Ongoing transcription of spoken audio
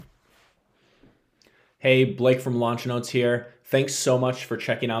Hey, Blake from Launch Notes here. Thanks so much for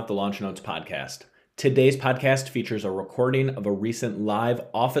checking out the Launch Notes podcast. Today's podcast features a recording of a recent live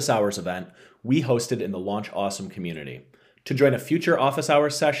office hours event we hosted in the Launch Awesome community. To join a future office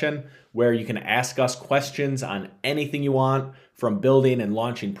hours session where you can ask us questions on anything you want, from building and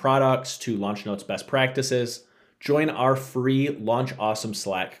launching products to Launch Notes best practices, join our free Launch Awesome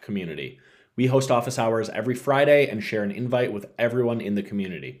Slack community. We host office hours every Friday and share an invite with everyone in the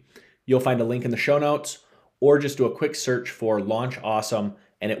community. You'll find a link in the show notes, or just do a quick search for Launch Awesome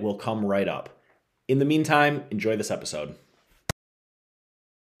and it will come right up. In the meantime, enjoy this episode.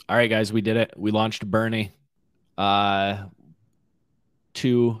 All right, guys, we did it. We launched Bernie 2-3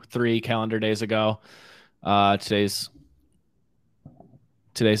 calendar days ago. Today's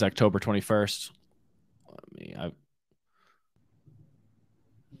October 21st.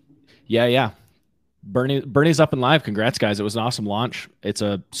 Yeah. Bernie's up and live. Congrats, guys. It was an awesome launch. It's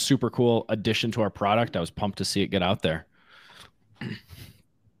a super cool addition to our product. I was pumped to see it get out there.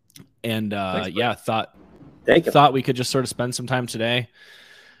 And Thanks, thought we could just sort of spend some time today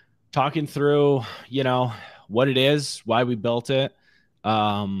talking through, what it is, why we built it,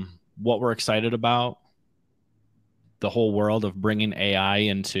 what we're excited about, the whole world of bringing AI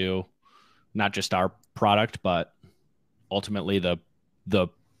into not just our product, but ultimately the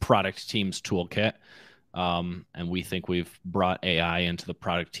product team's toolkit. And we think we've brought AI into the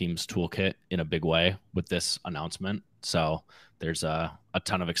product team's toolkit in a big way with this announcement. So there's a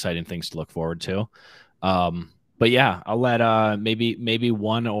ton of exciting things to look forward to. But yeah, I'll let maybe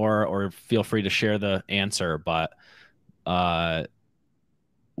one or feel free to share the answer. But one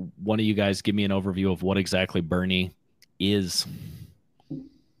of you guys give me an overview of what exactly Bernie is.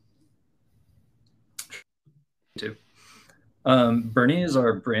 Bernie is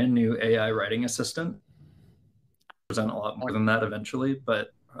our brand new AI writing assistant. Present a lot more than that eventually,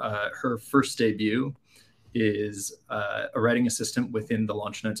 but her first debut is a writing assistant within the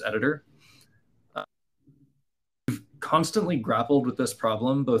Launch Notes editor. We've constantly grappled with this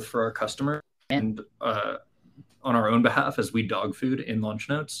problem, both for our customer and on our own behalf as we dog food in Launch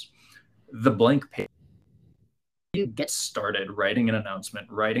Notes. The blank page, you get started writing an announcement,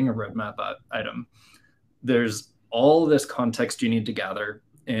 writing a roadmap item. There's all this context you need to gather,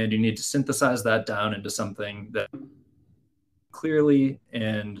 and you need to synthesize that down into something that clearly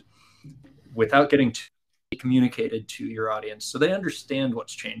and without getting too communicated to your audience so they understand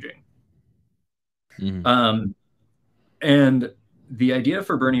what's changing. Mm-hmm. And the idea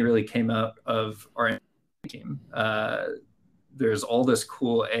for Bernie really came out of our team. There's all this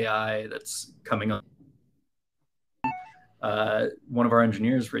cool AI that's coming up. One of our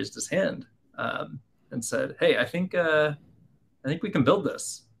engineers raised his hand and said, "Hey, I think we can build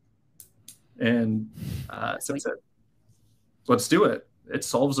this." And so we said, "Let's do it." It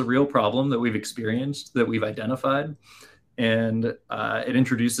solves a real problem that we've experienced, that we've identified, and it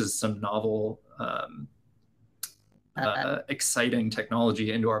introduces some novel, exciting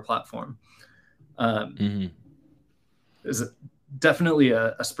technology into our platform. Is definitely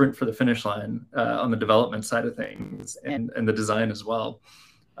a sprint for the finish line on the development side of things and the design as well.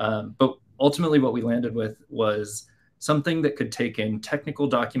 But ultimately what we landed with was something that could take in technical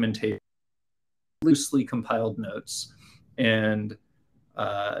documentation, loosely compiled notes, and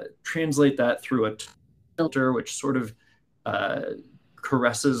translate that through a filter, which sort of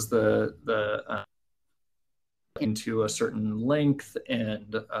caresses the into a certain length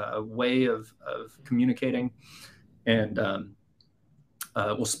and way of communicating, and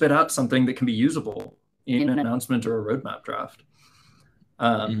we'll spit out something that can be usable in an announcement or a roadmap draft.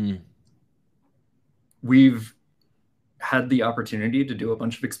 We've had the opportunity to do a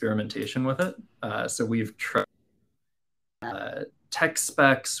bunch of experimentation with it. So we've tried text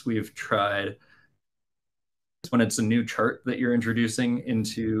specs, we've tried when it's a new chart that you're introducing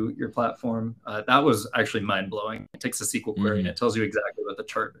into your platform. That was actually mind-blowing. It takes a SQL query and it tells you exactly what the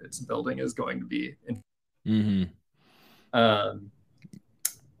chart it's building is going to be. We've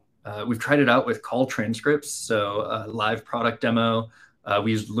tried it out with call transcripts. So live product demo,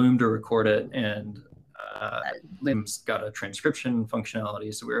 we used Loom to record it, and Loom's got a transcription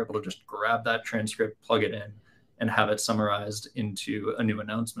functionality. So we were able to just grab that transcript, plug it in, and have it summarized into a new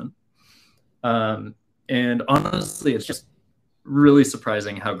announcement. And honestly, it's just really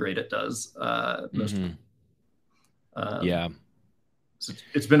surprising how great it does. Yeah. So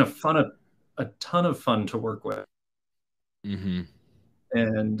it's been a ton of fun to work with.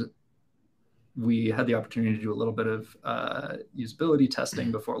 And we had the opportunity to do a little bit of usability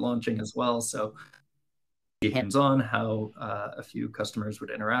testing before launching as well. So hands-on how a few customers would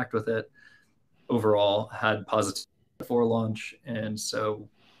interact with it. Overall, had positive before launch, and so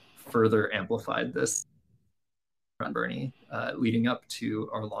further amplified this around Bernie leading up to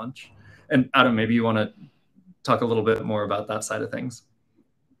our launch. And Adam, maybe you want to talk a little bit more about that side of things.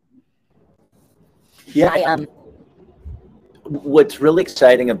 Yeah, what's really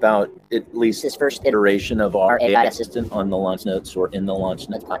exciting about at least this first iteration of our AI assistant on the Launch Notes or in the Launch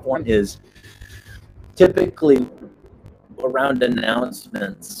Notes platform is typically around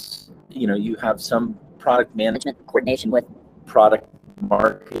announcements. You know, you have some product management coordination with product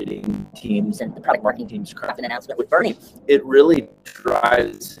marketing teams, and the product marketing teams craft an announcement. With Bernie, it really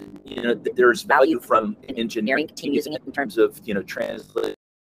drives, you know, there's value from engineering team using it in terms of, you know, translate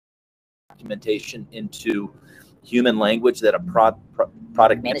documentation into human language that a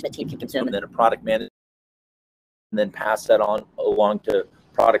product management team can consume, and then a product manager, and then pass that on along to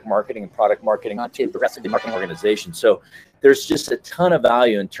product marketing, and product marketing onto the rest of the marketing organization. So there's just a ton of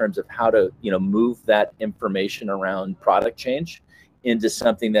value in terms of how to, you know, move that information around product change into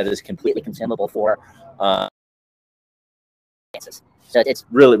something that is completely consumable for so it's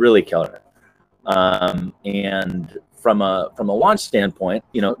really, really killer. And from a launch standpoint,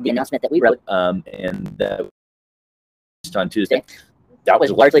 you know, the announcement that we wrote and that on Tuesday, that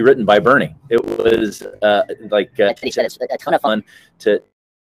was largely written by Bernie. It was like he said, it's a ton of fun to.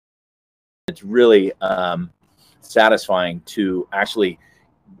 It's really satisfying to actually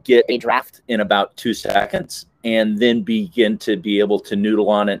get a draft in about 2 seconds and then begin to be able to noodle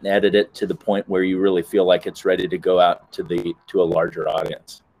on it and edit it to the point where you really feel like it's ready to go out to a larger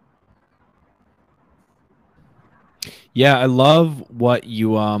audience. Yeah, I love what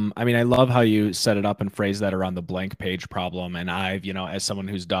you I mean, I love how you set it up and phrase that around the blank page problem. And I've, you know, as someone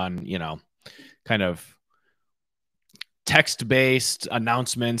who's done, you know, kind of text-based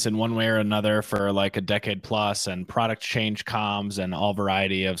announcements in one way or another for like a decade plus, and product change comms and all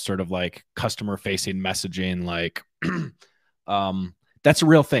variety of sort of like customer facing messaging, like that's a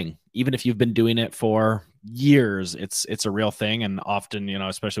real thing. Even if you've been doing it for years, it's a real thing. And often, you know,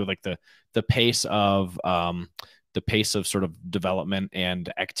 especially with like the pace of sort of development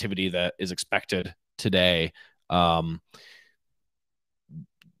and activity that is expected today,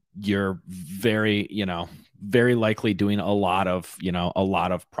 you're very, you know, very likely doing a lot of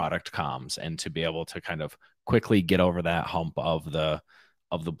product comms, and to be able to kind of quickly get over that hump of the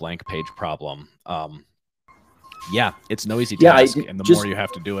blank page problem. Yeah, it's no easy task. And the more you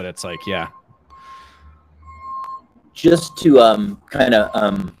have to do it, it's like, yeah. Just to kind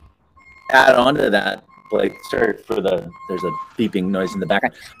of add on to that, like, sorry for there's a beeping noise in the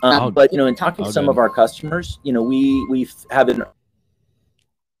background. But, you know, in talking to some of our customers, you know, we have been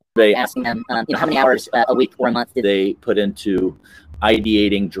asking them, you know, how many hours a week or a month did they put into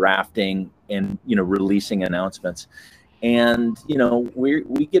ideating, drafting, and, you know, releasing announcements. And, you know, we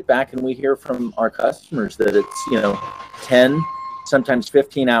get back and we hear from our customers that it's, you know, 10, sometimes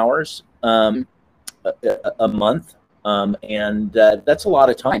 15 hours a month. And that's a lot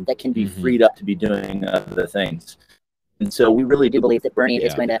of time that can be freed up to be doing other things. And so we really do believe that Bernie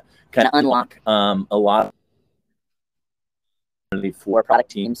is going to kind of unlock a lot for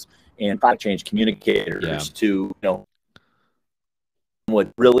product teams and product change communicators to, you know, what's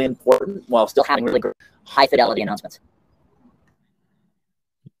really important while still having really high fidelity announcements.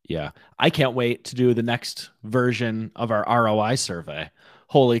 Yeah, I can't wait to do the next version of our ROI survey.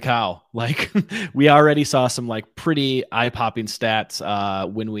 Holy cow. Like, we already saw some like pretty eye-popping stats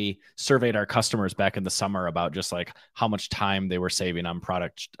when we surveyed our customers back in the summer about just like how much time they were saving on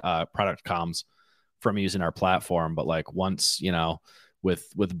product comms from using our platform. But like, once, you know,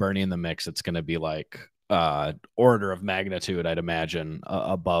 with Bernie in the mix, it's going to be like order of magnitude, I'd imagine,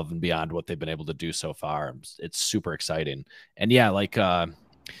 above and beyond what they've been able to do so far. It's super exciting. And yeah, like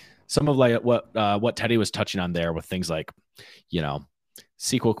some of like what Teddy was touching on there with things like, you know,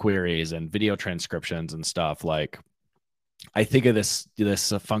 SQL queries and video transcriptions and stuff. Like, I think of this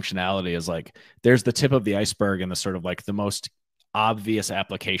functionality as like, there's the tip of the iceberg and the sort of like the most obvious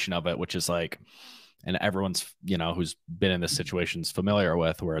application of it, which is like, and everyone's, you know, who's been in this situation is familiar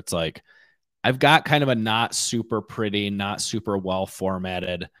with, where it's like, I've got kind of a not super pretty, not super well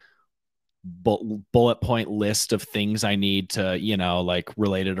formatted bullet point list of things I need to, you know, like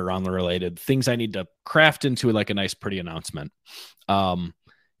related or unrelated things I need to craft into like a nice, pretty announcement. And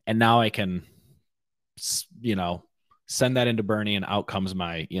now I can, you know, send that into Bernie, and out comes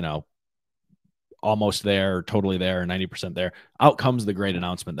my, you know, almost there, totally there, 90% there. Out comes the great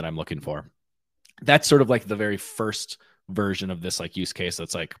announcement that I'm looking for. That's sort of like the very first version of this like use case.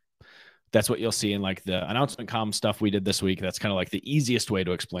 That's like, that's what you'll see in like the announcement comm stuff we did this week. That's kind of like the easiest way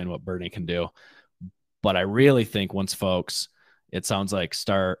to explain what Bernie can do. But I really think once folks, it sounds like,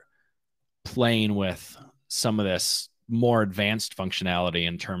 start playing with some of this more advanced functionality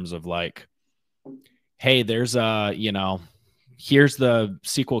in terms of like, hey, there's a, here's the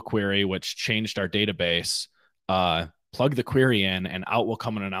SQL query which changed our database. Plug the query in, and out will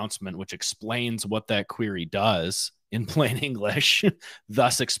come an announcement which explains what that query does in plain English,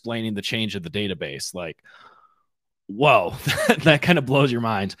 thus explaining the change of the database. Like, whoa, that kind of blows your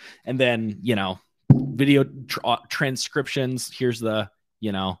mind. And then, video transcriptions. Here's the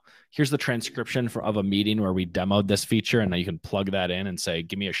transcription of a meeting where we demoed this feature, and now you can plug that in and say,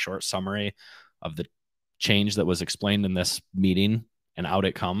 give me a short summary of the change that was explained in this meeting, and out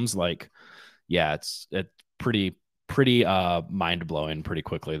it comes. Like, yeah, it's pretty mind-blowing pretty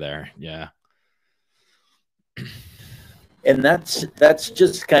quickly there. Yeah. And that's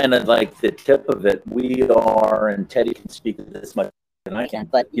just kind of like the tip of it. We are, and Teddy can speak to this much than I can,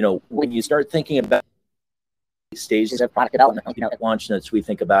 but when you start thinking about stages of product development, at Launch Notes, we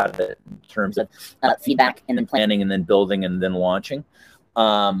think about it in terms of feedback, and then planning, and then building, and then launching.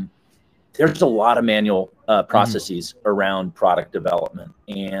 There's a lot of manual processes around product development,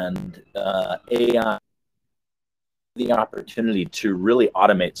 and AI, the opportunity to really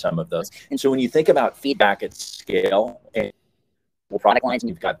automate some of those. And so when you think about feedback at scale, and product lines, and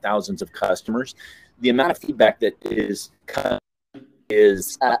you've got thousands of customers, the amount of feedback that is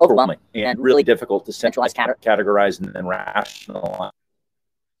overwhelming and really difficult to centralize, categorize, and then rationalize.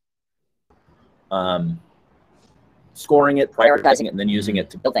 Scoring it, prioritizing it, and then using it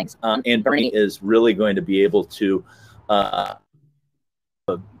to build things. And Bernie is really going to be able to a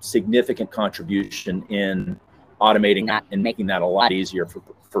significant contribution in automating that and making that a lot easier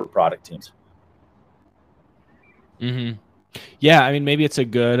for product teams. Mm-hmm. Yeah, I mean, maybe it's a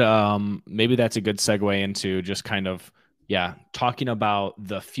good, maybe that's a good segue into just kind of, talking about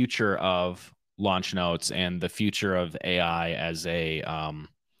the future of Launch Notes and the future of AI as a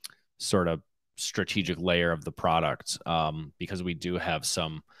sort of strategic layer of the product, because we do have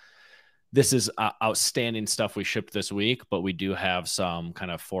this is outstanding stuff we shipped this week, but we do have some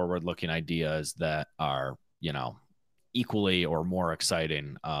kind of forward-looking ideas that are, equally or more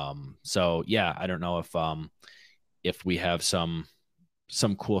exciting. So yeah, I don't know if we have some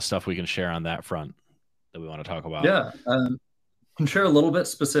cool stuff we can share on that front that we want to talk about. Yeah, can share a little bit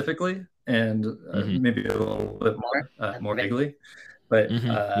specifically, and maybe a little bit more vaguely, but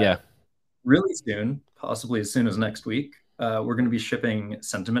really soon, possibly as soon as next week, we're going to be shipping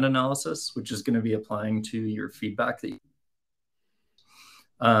sentiment analysis, which is going to be applying to your feedback that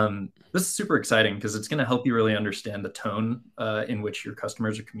this is super exciting because it's going to help you really understand the tone in which your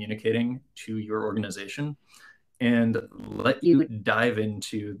customers are communicating to your organization, and let you dive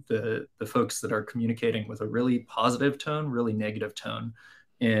into the folks that are communicating with a really positive tone, really negative tone,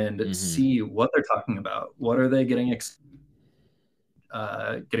 and see what they're talking about. What are they getting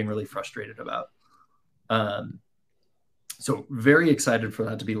really frustrated about? So very excited for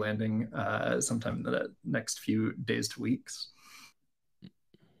that to be landing sometime in the next few days to weeks.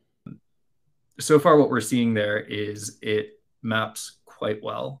 So far, what we're seeing there is it maps quite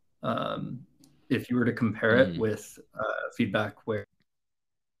well. If you were to compare it with feedback where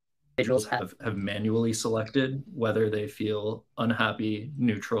individuals have manually selected whether they feel unhappy,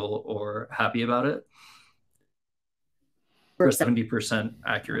 neutral, or happy about it, for 70%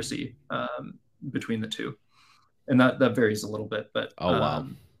 accuracy between the two. And that varies a little bit, but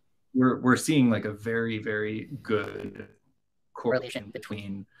we're seeing like a very, very good correlation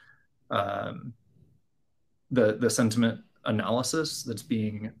between the sentiment analysis that's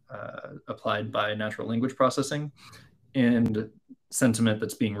being applied by natural language processing and sentiment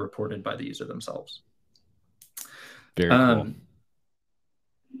that's being reported by the user themselves. Very cool.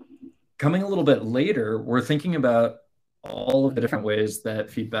 Coming a little bit later, we're thinking about all of the different ways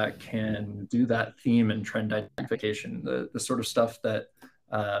that feedback can do that theme and trend identification, the sort of stuff that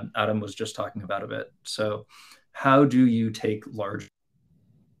Adam was just talking about a bit. So how do you take large,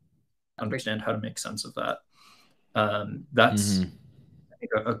 understand how to make sense of that? That's I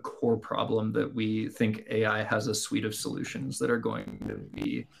think a core problem that we think AI has a suite of solutions that are going to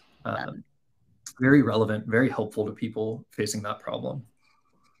be very relevant, very helpful to people facing that problem.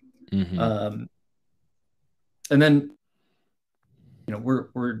 And then,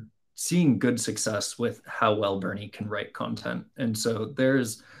 we're seeing good success with how well Bernie can write content. And so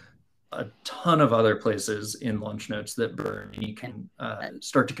there's a ton of other places in Launch Notes that Bernie can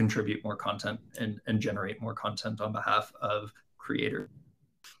start to contribute more content and generate more content on behalf of creators.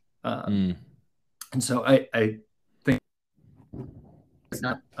 And so I think it's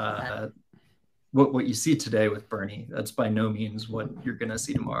not what you see today with Bernie, that's by no means what you're going to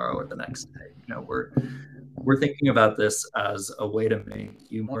see tomorrow or the next day. We're thinking about this as a way to make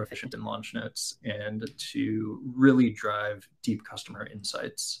you more efficient in Launch Notes and to really drive deep customer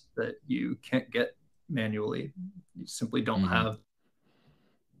insights that you can't get manually. You simply don't have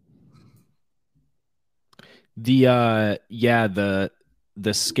the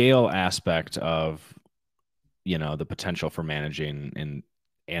scale aspect of, you know, the potential for managing and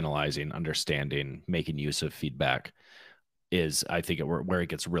analyzing, understanding, making use of feedback is, I think, where it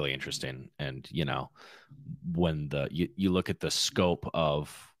gets really interesting. And, you know, when you look at the scope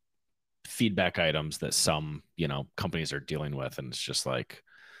of feedback items that some, you know, companies are dealing with, and it's just like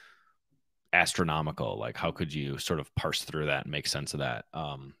astronomical. Like, how could you sort of parse through that and make sense of that?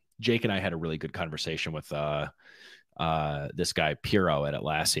 Jake and I had a really good conversation with this guy Piro at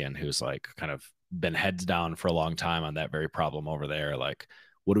Atlassian, who's like kind of been heads down for a long time on that very problem over there. Like,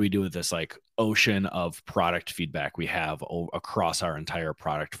 what do we do with this like ocean of product feedback we have across our entire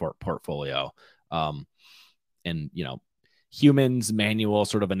product portfolio? And, you know, humans manual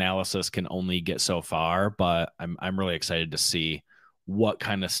sort of analysis can only get so far, but I'm really excited to see what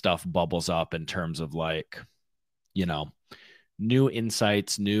kind of stuff bubbles up in terms of, like, you know, new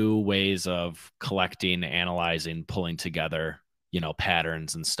insights, new ways of collecting, analyzing, pulling together, you know,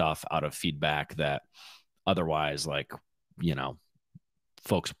 patterns and stuff out of feedback that otherwise, like, you know,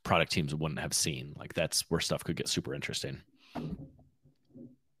 folks, product teams wouldn't have seen. Like, that's where stuff could get super interesting.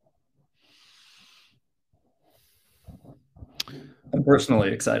 I'm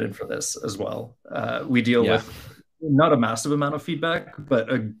personally excited for this as well. We deal with not a massive amount of feedback, but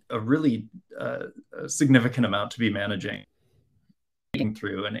a really significant amount to be managing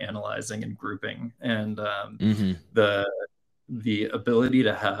through and analyzing and grouping. And the ability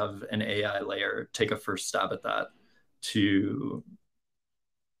to have an AI layer take a first stab at that, to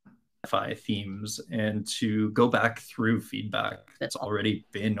identify themes and to go back through feedback that's already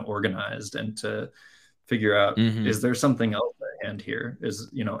been organized, and to figure out, is there something else at hand here? Is,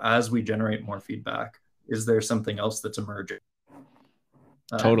 you know, as we generate more feedback, is there something else that's emerging?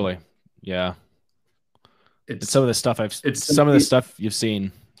 Totally. Yeah. It's some of the stuff some of the stuff you've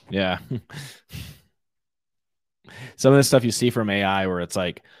seen. Yeah. Some of the stuff you see from AI where it's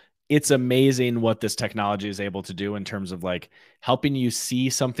like, it's amazing what this technology is able to do in terms of like helping you see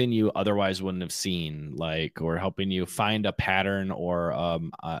something you otherwise wouldn't have seen, like, or helping you find a pattern or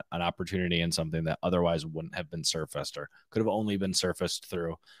an opportunity in something that otherwise wouldn't have been surfaced, or could have only been surfaced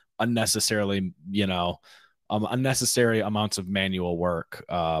through unnecessarily, you know, unnecessary amounts of manual work.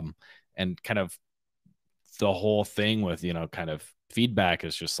 And kind of the whole thing with, you know, kind of feedback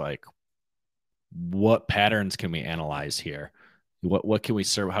is just like, what patterns can we analyze here? What can we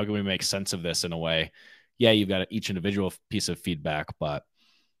serve? How can we make sense of this in a way? Yeah, you've got each individual piece of feedback, but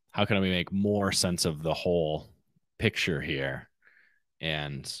how can we make more sense of the whole picture here?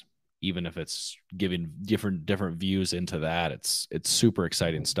 And even if it's giving different views into that, it's super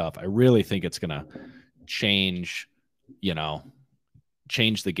exciting stuff. I really think it's gonna change, you know,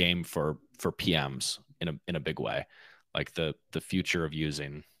 change the game for PMs in a big way. Like the future of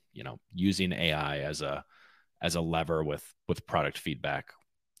using AI as a lever with product feedback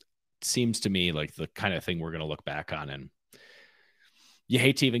seems to me like the kind of thing we're going to look back on. And you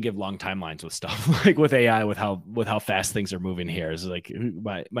hate to even give long timelines with stuff like with AI, with how fast things are moving here. Is like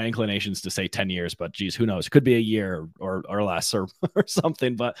my inclination is to say 10 years, but geez, who knows? It could be a year or less or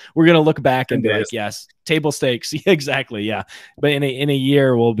something, but we're going to look back and be like, yes, table stakes. Exactly. Yeah. But in a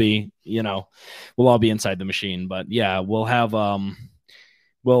year we'll be, you know, we'll all be inside the machine, but yeah, we'll have,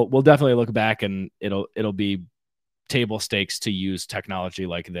 we'll definitely look back and it'll be table stakes to use technology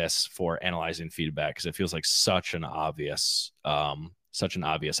like this for analyzing feedback, because it feels like such an obvious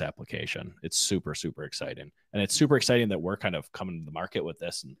application. It's super, super exciting. And it's super exciting that we're kind of coming to the market with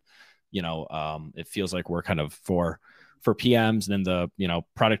this. And, you know, it feels like we're kind of for PMs and in the, you know,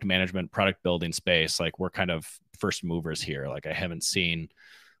 product management, product building space, like we're kind of first movers here. Like I haven't seen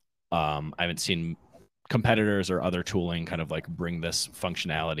competitors or other tooling kind of like bring this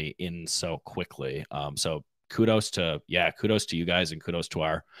functionality in so quickly. So kudos to you guys, and kudos to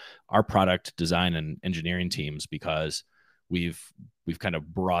our product design and engineering teams, because we've kind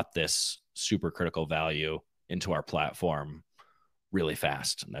of brought this super critical value into our platform really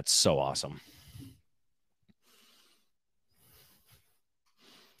fast. And that's so awesome.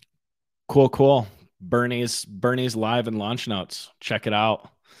 Cool. Bernie's live in launch notes. Check it out.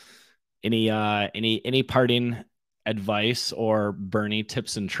 Any parting advice or Bernie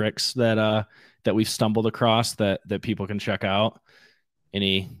tips and tricks that we've stumbled across that people can check out?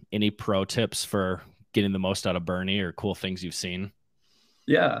 Any pro tips for getting the most out of Bernie, or cool things you've seen?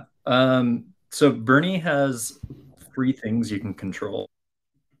 Yeah. So Bernie has 3 things you can control.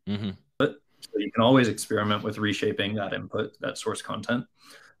 So you can always experiment with reshaping that input, that source content.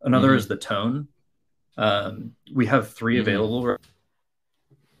 Another is the tone. We have 3 available.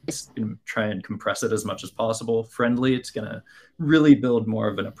 it's going to try and compress it as much as possible. Friendly, it's going to really build more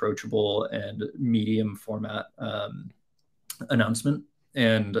of an approachable and medium format announcement,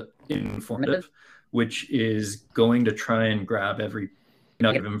 and informative, which is going to try and grab every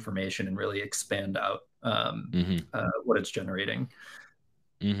nugget of information and really expand out what it's generating.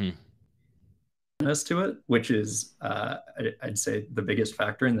 To it, which is I'd say the biggest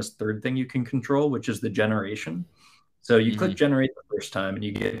factor in this third thing you can control, which is the generation. So you click generate the first time and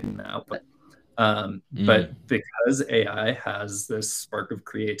you get an output. But because AI has this spark of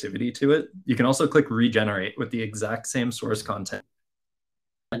creativity to it, you can also click regenerate with the exact same source content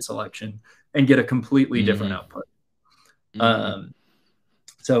and selection and get a completely different output.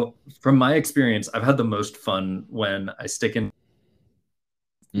 So from my experience, I've had the most fun when I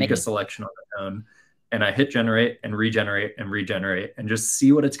make a selection on the tone and I hit generate and regenerate and just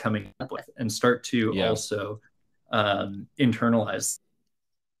see what it's coming up with and start to also internalize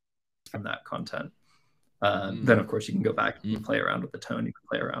from that content. Then of course you can go back and play around with the tone, you can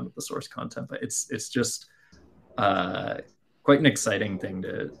play around with the source content, but it's just quite an exciting thing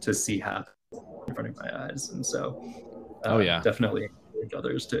to see happen in front of my eyes. And so definitely encourage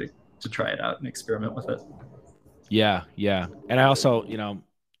others to try it out and experiment with it. Yeah. And I also,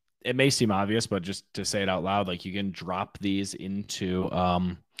 it may seem obvious, but just to say it out loud, like you can drop these into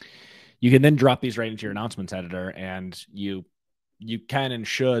you can then drop these right into your announcements editor, and you can and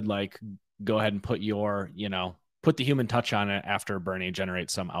should like go ahead and put your, put the human touch on it after Bernie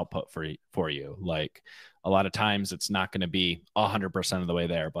generates some output for you. Like a lot of times it's not going to be 100% of the way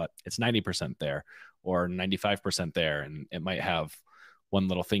there, but it's 90% there or 95% there. And it might have one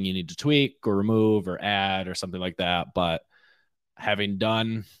little thing you need to tweak or remove or add or something like that. But having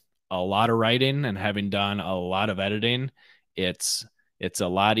done a lot of writing and having done a lot of editing, it's a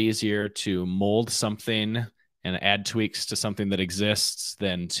lot easier to mold something and add tweaks to something that exists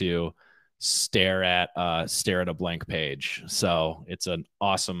than to stare at a blank page. So it's an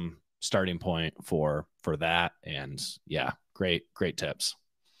awesome starting point for that. And yeah, great tips.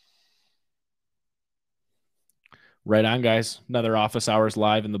 Right on, guys. Another office hours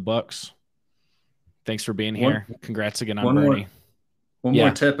live in the books. Thanks for being here. Congrats again on Bernie. One more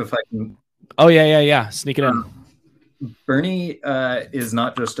tip, if I can. Oh, yeah. Sneak it in. Bernie is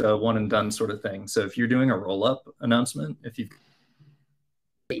not just a one and done sort of thing. So if you're doing a roll-up announcement, if you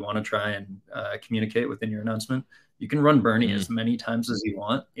want to try and communicate within your announcement, you can run Bernie as many times as you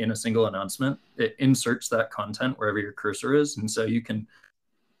want in a single announcement. It inserts that content wherever your cursor is. And so you can,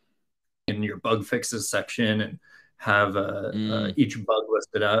 in your bug fixes section, and have each bug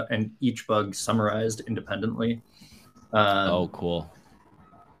listed out and each bug summarized independently. Cool.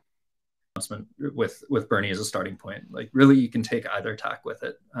 With Bernie as a starting point. Like really you can take either tack with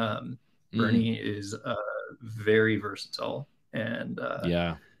it. Bernie is very versatile, and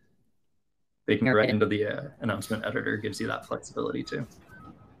they can right into the announcement editor, gives you that flexibility too.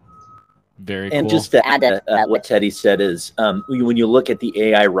 Very cool. And just to add to what Teddy said is when you look at the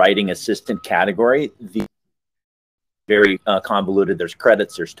AI writing assistant category, the very convoluted. There's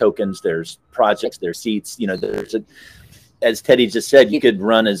credits, there's tokens, there's projects, there's seats. As Teddy just said, you could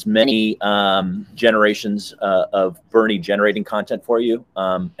run as many generations of Bernie generating content for you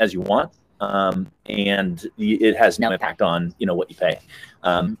as you want, and it has no impact on what you pay.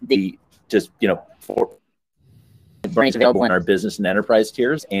 For Bernie's available in our business and enterprise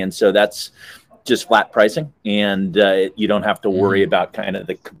tiers, and so that's just flat pricing, and you don't have to worry about kind of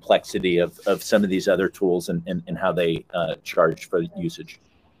the complexity of some of these other tools and how they charge for usage.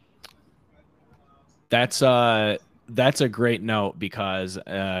 That's a great note, because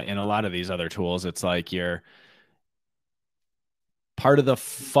in a lot of these other tools, it's like part of the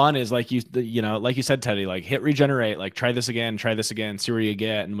fun is like like you said, Teddy, like hit regenerate, like try this again, see where you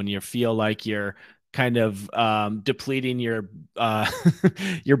get. And when you feel like you're kind of depleting your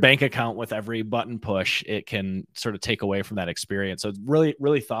your bank account with every button push, it can sort of take away from that experience. So it's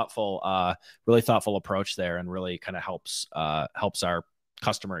really thoughtful approach there, and really kind of helps our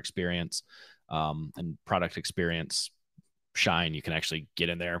customer experience and product experience shine. You can actually get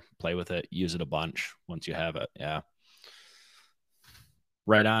in there, play with it, use it a bunch once you have it. Yeah.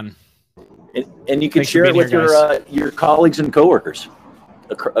 Right on. And you can share it with your colleagues and coworkers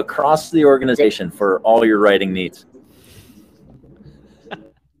across the organization for all your writing needs.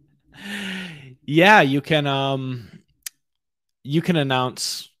 Yeah, you can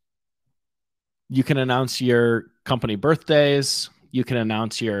announce your company birthdays. You can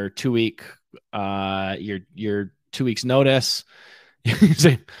announce your 2 week your 2 weeks notice. You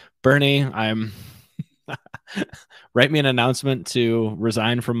say, Bernie, I'm write me an announcement to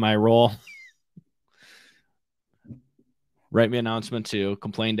resign from my role. Write me an announcement to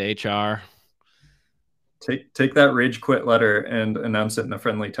complain to HR. Take that rage quit letter and announce it in a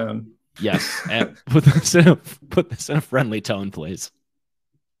friendly tone. Yes, and put this in a friendly tone, please.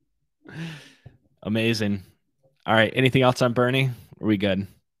 Amazing. All right. Anything else on Bernie? Are we good?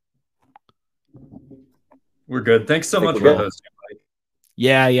 We're good. Thanks so much for hosting.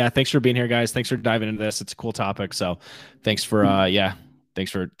 Yeah. Thanks for being here, guys. Thanks for diving into this. It's a cool topic. So thanks for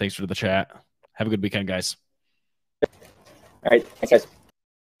thanks for the chat. Have a good weekend, guys. All right. Thanks, guys.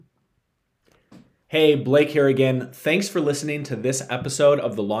 Hey, Blake here again. Thanks for listening to this episode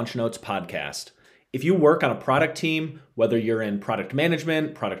of the Launch Notes podcast. If you work on a product team, whether you're in product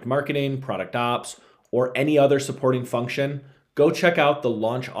management, product marketing, product ops, or any other supporting function, go check out the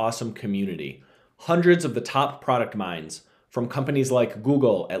Launch Awesome community. Hundreds of the top product minds from companies like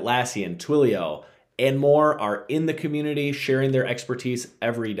Google, Atlassian, Twilio, and more are in the community sharing their expertise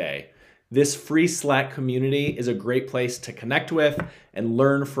every day. This free Slack community is a great place to connect with and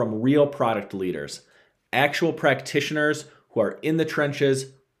learn from real product leaders, actual practitioners who are in the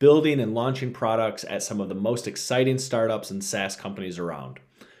trenches building and launching products at some of the most exciting startups and SaaS companies around.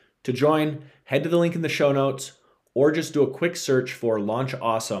 To join, head to the link in the show notes or just do a quick search for Launch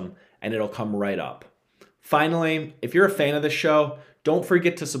Awesome and it'll come right up. Finally, if you're a fan of this show, don't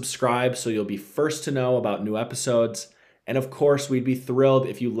forget to subscribe so you'll be first to know about new episodes. And of course, we'd be thrilled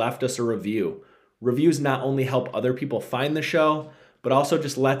if you left us a review. Reviews not only help other people find the show, but also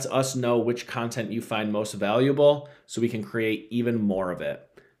just lets us know which content you find most valuable so we can create even more of it.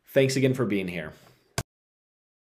 Thanks again for being here.